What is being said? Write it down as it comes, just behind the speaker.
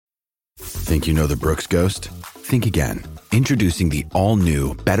Think you know the Brooks Ghost? Think again. Introducing the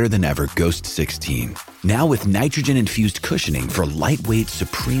all-new, better-than-ever Ghost 16. Now with nitrogen-infused cushioning for lightweight,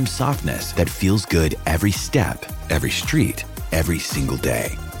 supreme softness that feels good every step, every street, every single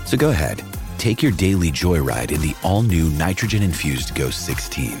day. So go ahead, take your daily joyride in the all-new nitrogen-infused Ghost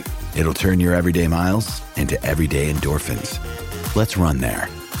 16. It'll turn your everyday miles into everyday endorphins. Let's run there.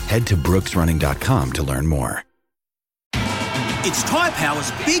 Head to brooksrunning.com to learn more. It's Tyre Power's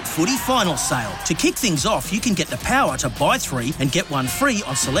Big Footy Final Sale. To kick things off, you can get the power to buy 3 and get 1 free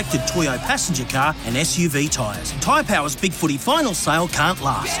on selected Toyo passenger car and SUV tyres. Tyre Power's Big Footy Final Sale can't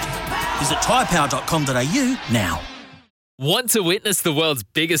last. Visit tyrepower.com.au now. Want to witness the world's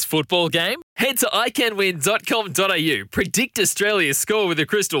biggest football game? Head to iCanWin.com.au, predict Australia's score with a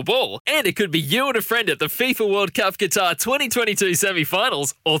crystal ball, and it could be you and a friend at the FIFA World Cup Qatar 2022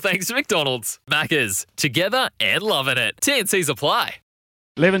 semi-finals, all thanks to McDonald's. Maccas, together and loving it. TNCs apply.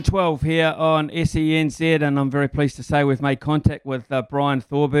 11:12 here on SENZ, and I'm very pleased to say we've made contact with Brian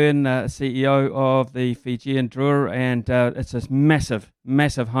Thorburn, CEO of the Fijian Drua, and it's a massive,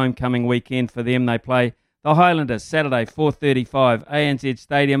 massive homecoming weekend for them. They play the Highlanders, Saturday, 4:35, ANZ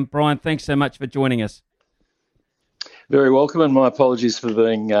Stadium. Brian, thanks so much for joining us. Very welcome, and my apologies for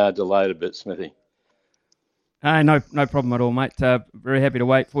being delayed a bit, Smithy. No problem at all, mate. Very happy to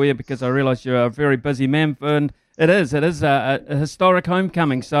wait for you because I realise you're a very busy man, and it is a historic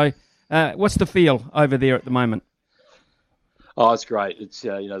homecoming. So what's the feel over there at the moment? Oh, it's great. It's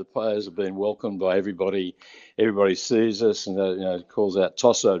the players have been welcomed by everybody. Everybody sees us and calls out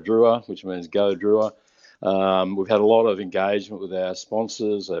Tosso Drua, which means Go Drua. We've had a lot of engagement with our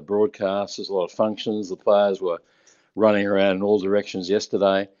sponsors, our broadcasters, a lot of functions. The players were running around in all directions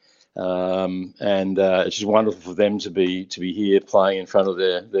yesterday, and it's just wonderful for them to be here playing in front of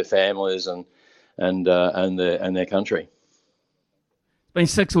their families and their country. It's been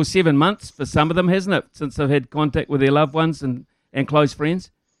 6 or 7 months for some of them, hasn't it, since they've had contact with their loved ones and close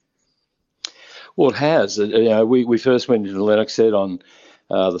friends? Well, it has. We first went into Lennox Head on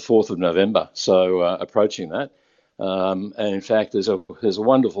the 4th of November, so approaching that. And in fact, there's a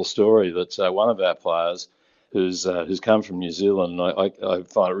wonderful story that one of our players who's come from New Zealand, and I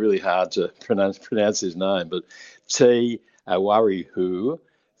find it really hard to pronounce his name, but Te Awarihu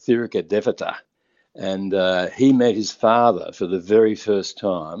Thirika Devata. And he met his father for the very first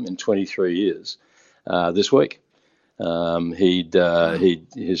time in 23 years this week.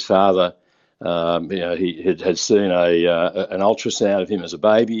 His father, he had seen an ultrasound of him as a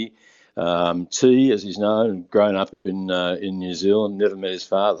baby. T, as he's known, grown up in New Zealand, never met his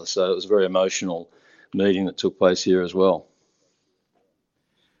father. So it was a very emotional meeting that took place here as well.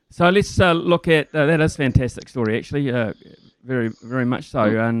 So let's look at that. Is a fantastic story, actually. Very, very much so.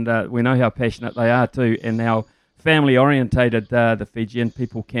 And we know how passionate they are too, and how family-orientated the Fijian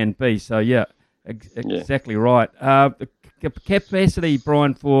people can be. So, exactly right. The capacity,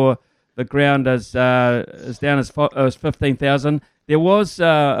 Brian, for the ground is down as 15,000. There was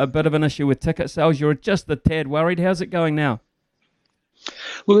a bit of an issue with ticket sales. You're just a tad worried. How's it going now?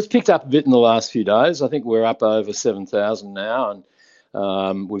 Well, it's picked up a bit in the last few days. I think we're up over 7,000 now,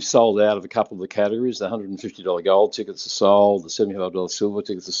 and we've sold out of a couple of the categories. The $150 gold tickets are sold. The $75 silver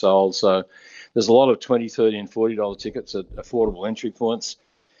tickets are sold. So there's a lot of $20, $30 and $40 tickets at affordable entry points.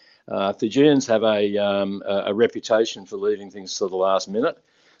 Fijians have a reputation for leaving things to the last minute.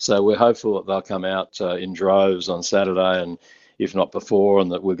 So we're hopeful that they'll come out in droves on Saturday, and if not before,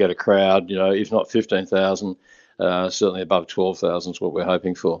 and that we'll get a crowd, if not 15,000, certainly above 12,000 is what we're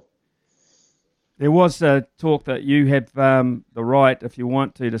hoping for. There was talk that you have the right, if you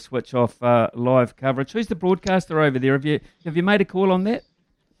want to switch off live coverage. Who's the broadcaster over there? Have you made a call on that?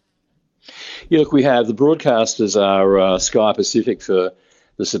 Yeah, look, we have. The broadcasters are Sky Pacific for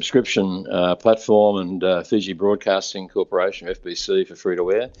the subscription platform, and Fiji Broadcasting Corporation, FBC, for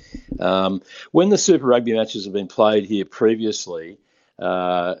free-to-air. When the Super Rugby matches have been played here previously,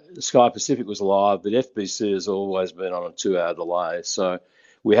 Sky Pacific was live, but FBC has always been on a 2-hour delay. So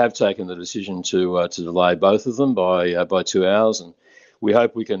we have taken the decision to delay both of them by 2 hours, and we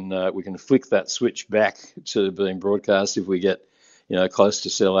hope we can flick that switch back to being broadcast if we get close to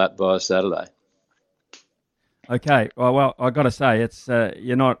sell out by Saturday. Okay, well, I've got to say, it's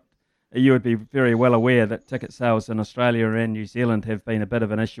you would be very well aware that ticket sales in Australia and New Zealand have been a bit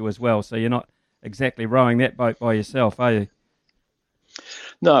of an issue as well, so you're not exactly rowing that boat by yourself, are you?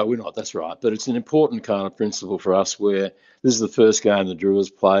 No, we're not, that's right, but it's an important kind of principle for us where this is the first game the Drua's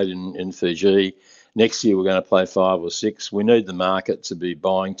played in Fiji. Next year we're going to play 5 or 6. We need the market to be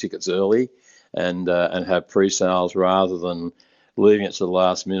buying tickets early and have pre-sales rather than leaving it to the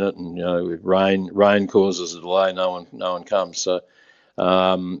last minute, and if rain causes a delay, no one comes. So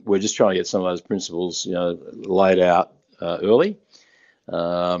We're just trying to get some of those principles, laid out early.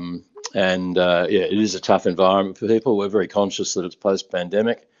 It is a tough environment for people. We're very conscious that it's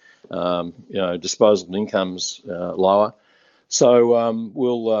post-pandemic. Disposable income's lower. So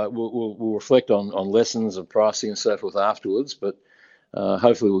we'll reflect on lessons of pricing and so forth afterwards, but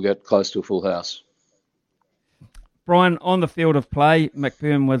hopefully we'll get close to a full house. Brian, on the field of play,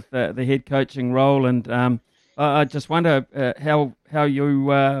 McPherson with the head coaching role, and I just wonder how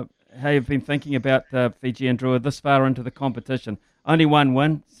you've been thinking about Fiji and Drua this far into the competition. Only one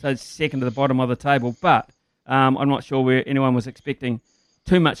win, so second to the bottom of the table, but I'm not sure where anyone was expecting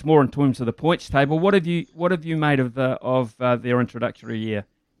too much more in terms of the points table. What have you made of their introductory year?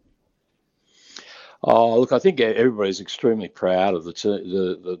 Oh, look, I think everybody's extremely proud of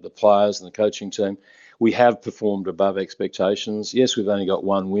the players and the coaching team. We have performed above expectations. Yes, we've only got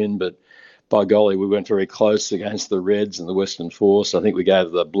one win, but by golly, we went very close against the Reds and the Western Force. I think we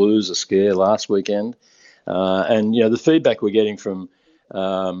gave the Blues a scare last weekend. The feedback we're getting from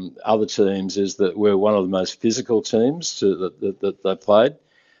other teams is that we're one of the most physical teams that they played.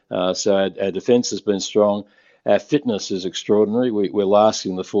 So our defence has been strong. Our fitness is extraordinary. We're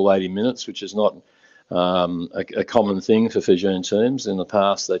lasting the full 80 minutes, which is not a common thing for Fijian teams. In the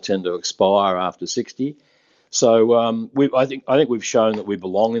past, they tend to expire after 60. So I think we've shown that we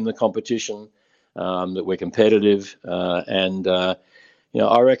belong in the competition, that we're competitive,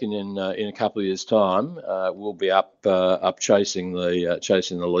 I reckon in a couple of years' time we'll be up chasing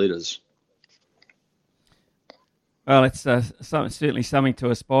the leaders. Well, it's certainly something to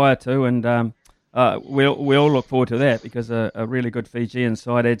aspire to, and we all look forward to that because a really good Fijian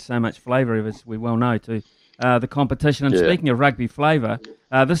side adds so much flavour, as we well know, to the competition. And speaking of rugby flavour,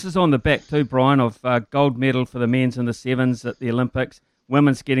 this is on the back too, Brian, of gold medal for the men's in the sevens at the Olympics,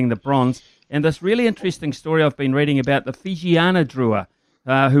 women's getting the bronze, and this really interesting story I've been reading about the Fijiana Drua,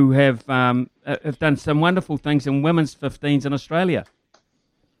 who have done some wonderful things in women's 15s in Australia.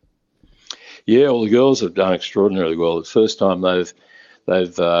 Yeah, well, the girls have done extraordinarily well. It's the first time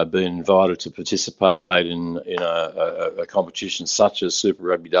they've been invited to participate in a competition such as Super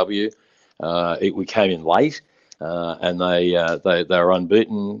Rugby W. We came in late, and they were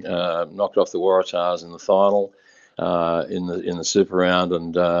unbeaten, knocked off the Waratahs in the final in the Super Round,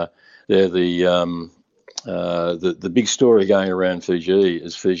 and they're the big story going around Fiji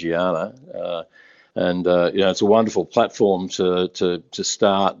is Fijiana, it's a wonderful platform to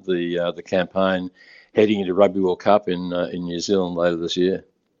start the campaign heading into Rugby World Cup in New Zealand later this year.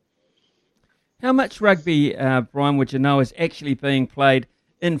 How much rugby, Brian, would you know is actually being played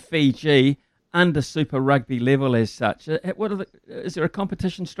in Fiji under Super Rugby level as such? Is there a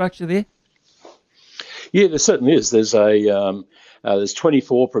competition structure there? Yeah, there certainly is. There's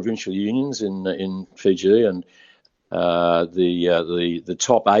 24 provincial unions in Fiji, and the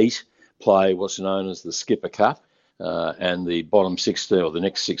top 8 play what's known as the Skipper Cup, and the bottom 16 or the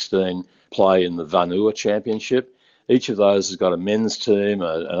next 16 play in the Vanua Championship. Each of those has got a men's team,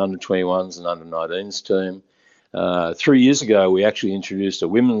 an under-21s and under-19s team. 3 years ago, we actually introduced a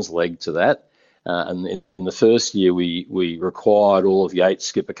women's leg to that. And in the first year, we required all of the 8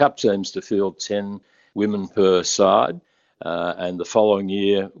 Skipper Cup teams to field 10 women per side. And the following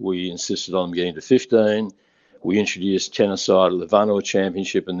year, we insisted on getting to 15. We introduced 10 aside of the Vanua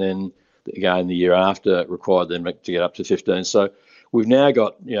Championship, and then again the year after required them to get up to 15. So we've now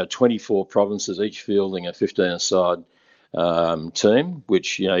got 24 provinces, each fielding a 15-aside team,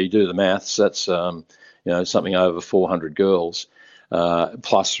 which you do the maths. That's something over 400 girls.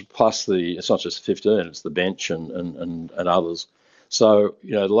 Plus it's not just 15; it's the bench and others. So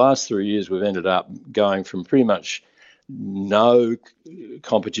the last 3 years we've ended up going from pretty much no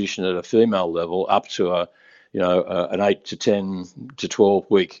competition at a female level up to an 8 to 10 to 12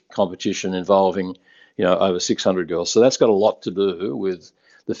 week competition involving over 600 girls. So that's got a lot to do with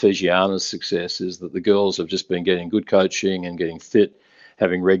the Fijiana's success, is that the girls have just been getting good coaching and getting fit,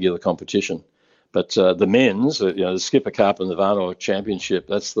 having regular competition. But the men's, the Skipper Cup and the Vanua Championship,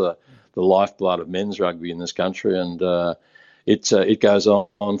 that's the lifeblood of men's rugby in this country, and it goes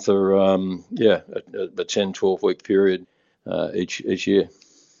on for a 10, 12 week period each year.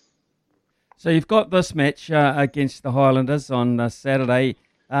 So you've got this match against the Highlanders on Saturday.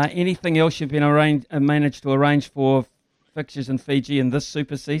 Anything else you've been managed to arrange for fixtures in Fiji in this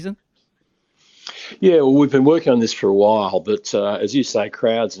super season? Yeah, well, we've been working on this for a while, but as you say,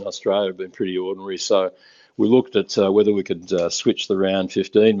 crowds in Australia have been pretty ordinary. So we looked at whether we could switch the round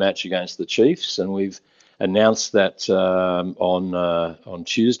 15 match against the Chiefs, and we've announced that on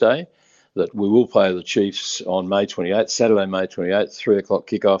Tuesday that we will play the Chiefs on Saturday, May 28th, 3 o'clock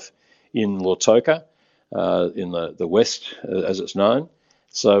kickoff in Lautoka. in the West, as it's known.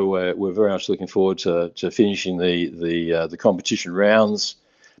 So we're very much looking forward to finishing the competition rounds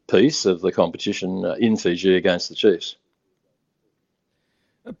piece of the competition in Fiji against the Chiefs.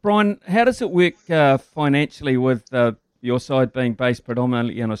 Brian, how does it work financially with your side being based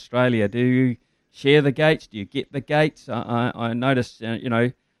predominantly in Australia? Do you share the gates? Do you get the gates? I noticed,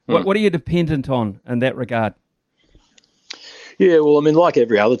 what are you dependent on in that regard? Yeah, well, I mean, like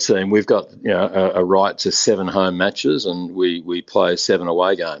every other team, we've got a right to 7 home matches, and we play 7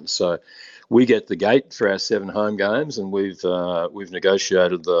 away games. So we get the gate for our 7 home games, and we've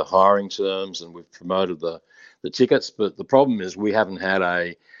negotiated the hiring terms and we've promoted the tickets. But the problem is we don't have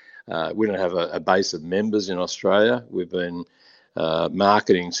a base of members in Australia. We've been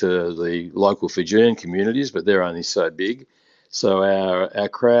marketing to the local Fijian communities, but they're only so big. So our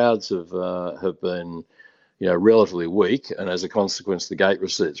crowds have been relatively weak, and as a consequence, the gate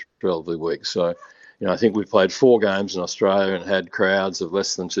receipts relatively weak. So, I think we've played 4 games in Australia and had crowds of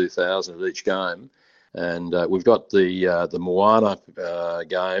less than 2,000 at each game. And we've got the Moana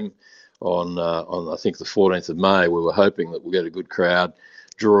game on I think the 14th of May. We were hoping that we'll get a good crowd,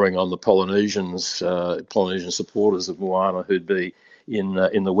 drawing on the Polynesian supporters of Moana who'd be in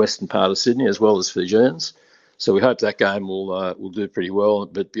the western part of Sydney, as well as Fijians. So we hope that game will do pretty well.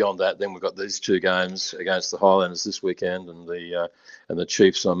 But beyond that, then we've got these 2 games against the Highlanders this weekend and the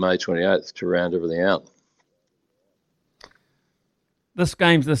Chiefs on May 28th to round everything out. This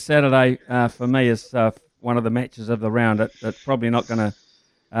game's this Saturday for me is one of the matches of the round. It's probably not going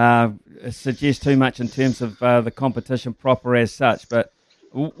to suggest too much in terms of the competition proper as such. But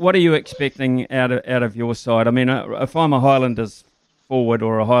what are you expecting out of your side? I mean, if I'm a Highlanders forward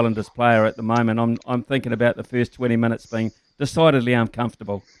or a Highlanders player at the moment, I'm thinking about the first 20 minutes being decidedly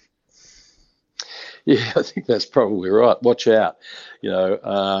uncomfortable. Yeah, I think that's probably right. Watch out,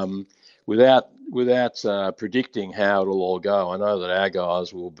 without predicting how it'll all go. I know that our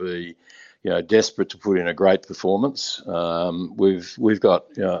guys will be, desperate to put in a great performance. We've got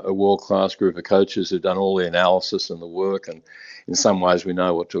a world-class group of coaches who've done all the analysis and the work, and in some ways we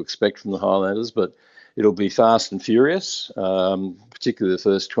know what to expect from the Highlanders, but it'll be fast and furious, particularly the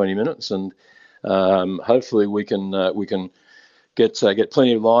first 20 minutes, and hopefully we can get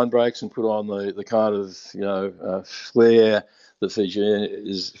plenty of line breaks and put on the kind of flair that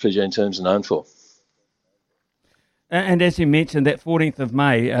Fijian teams are known for. And as you mentioned, that 14th of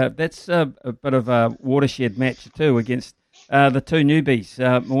May, that's a bit of a watershed match too against the 2 newbies,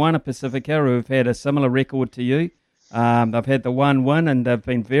 Moana Pacifica, who have had a similar record to you. They've had the 1 win and they've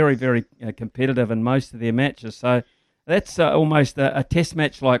been very, very competitive in most of their matches. So that's almost a test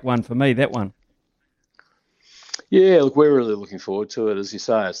match like one for me, that one. Yeah, look, we're really looking forward to it. As you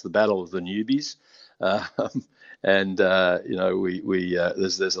say, it's the battle of the newbies. There's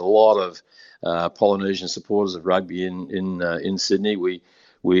a lot of Polynesian supporters of rugby in Sydney.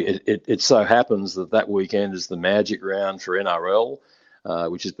 It so happens that weekend is the Magic Round for NRL,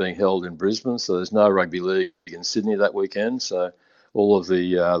 which is being held in Brisbane. So there's no rugby league in Sydney that weekend. So all of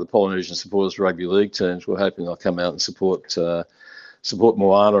the Polynesian supporters of rugby league teams, we're hoping they'll come out and support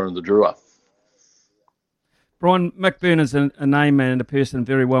Moana and the Drua. Brian, Mick Byrne is a name and a person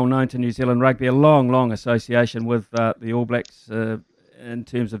very well known to New Zealand rugby, a long association with the All Blacks in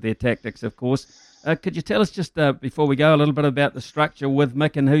terms of their tactics, of course. Could you tell us just before we go a little bit about the structure with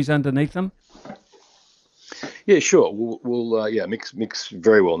Mick and who's underneath him? Yeah, sure. Mick's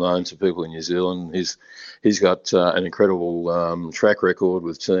very well known to people in New Zealand. He's got an incredible track record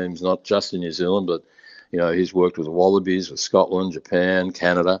with teams, not just in New Zealand, but he's worked with the Wallabies, with Scotland, Japan,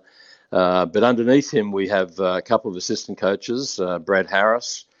 Canada. But underneath him, we have a couple of assistant coaches, Brad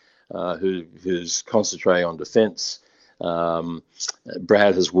Harris, who's concentrating on defence.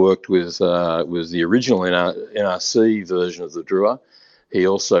 Brad has worked with the original NRC version of the Drua. He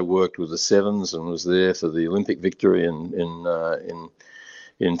also worked with the Sevens and was there for the Olympic victory in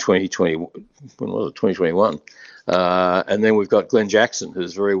 2020. When was it? 2021. And then we've got Glenn Jackson,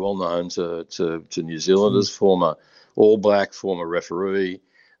 who's very well known to New Zealanders, former All Black, former referee.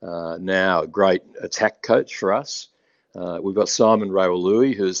 Now a great attack coach for us. We've got Simon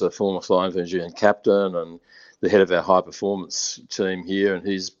Rawalui, who's a former Flying Fijian captain and the head of our high performance team here, and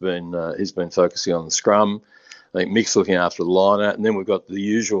he's been focusing on the scrum. I think Mick's looking after the line-out, and then we've got the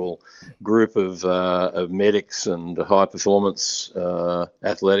usual group of medics and high performance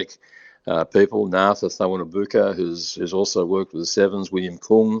athletic people. Nartha Thawanabuka, who's also worked with the Sevens. William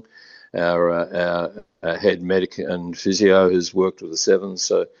Kung, our head medic and physio, who's worked with the Sevens.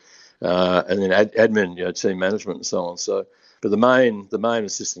 So, and then admin, team management and so on. So, but the main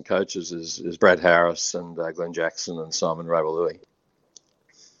assistant coaches is Brad Harris and Glenn Jackson and Simon Rawalui.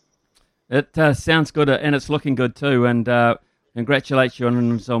 It sounds good, and it's looking good too. And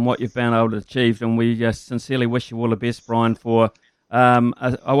congratulations on what you've been able to achieve. And we sincerely wish you all the best, Brian, for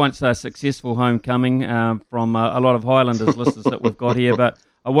I won't say a successful homecoming from a lot of Highlanders listeners that we've got here, but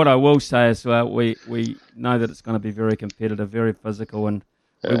what I will say is we know that it's going to be very competitive, very physical, and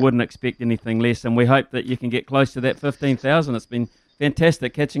we wouldn't expect anything less. And we hope that you can get close to that 15,000. It's been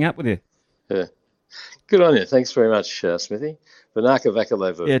fantastic catching up with you. Yeah. Good on you. Thanks very much, Smithy. Vanaka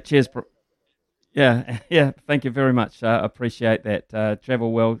Vakalevu. Yeah, cheers. Yeah. Thank you very much. Appreciate that.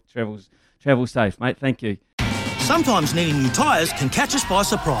 Travel well, travel safe, mate. Thank you. Sometimes needing new tyres can catch us by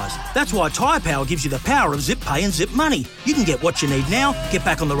surprise. That's why Tyre Power gives you the power of Zip Pay and Zip Money. You can get what you need now, get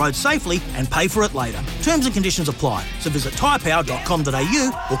back on the road safely and pay for it later. Terms and conditions apply. So visit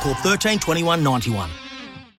tyrepower.com.au or call 13 21 91.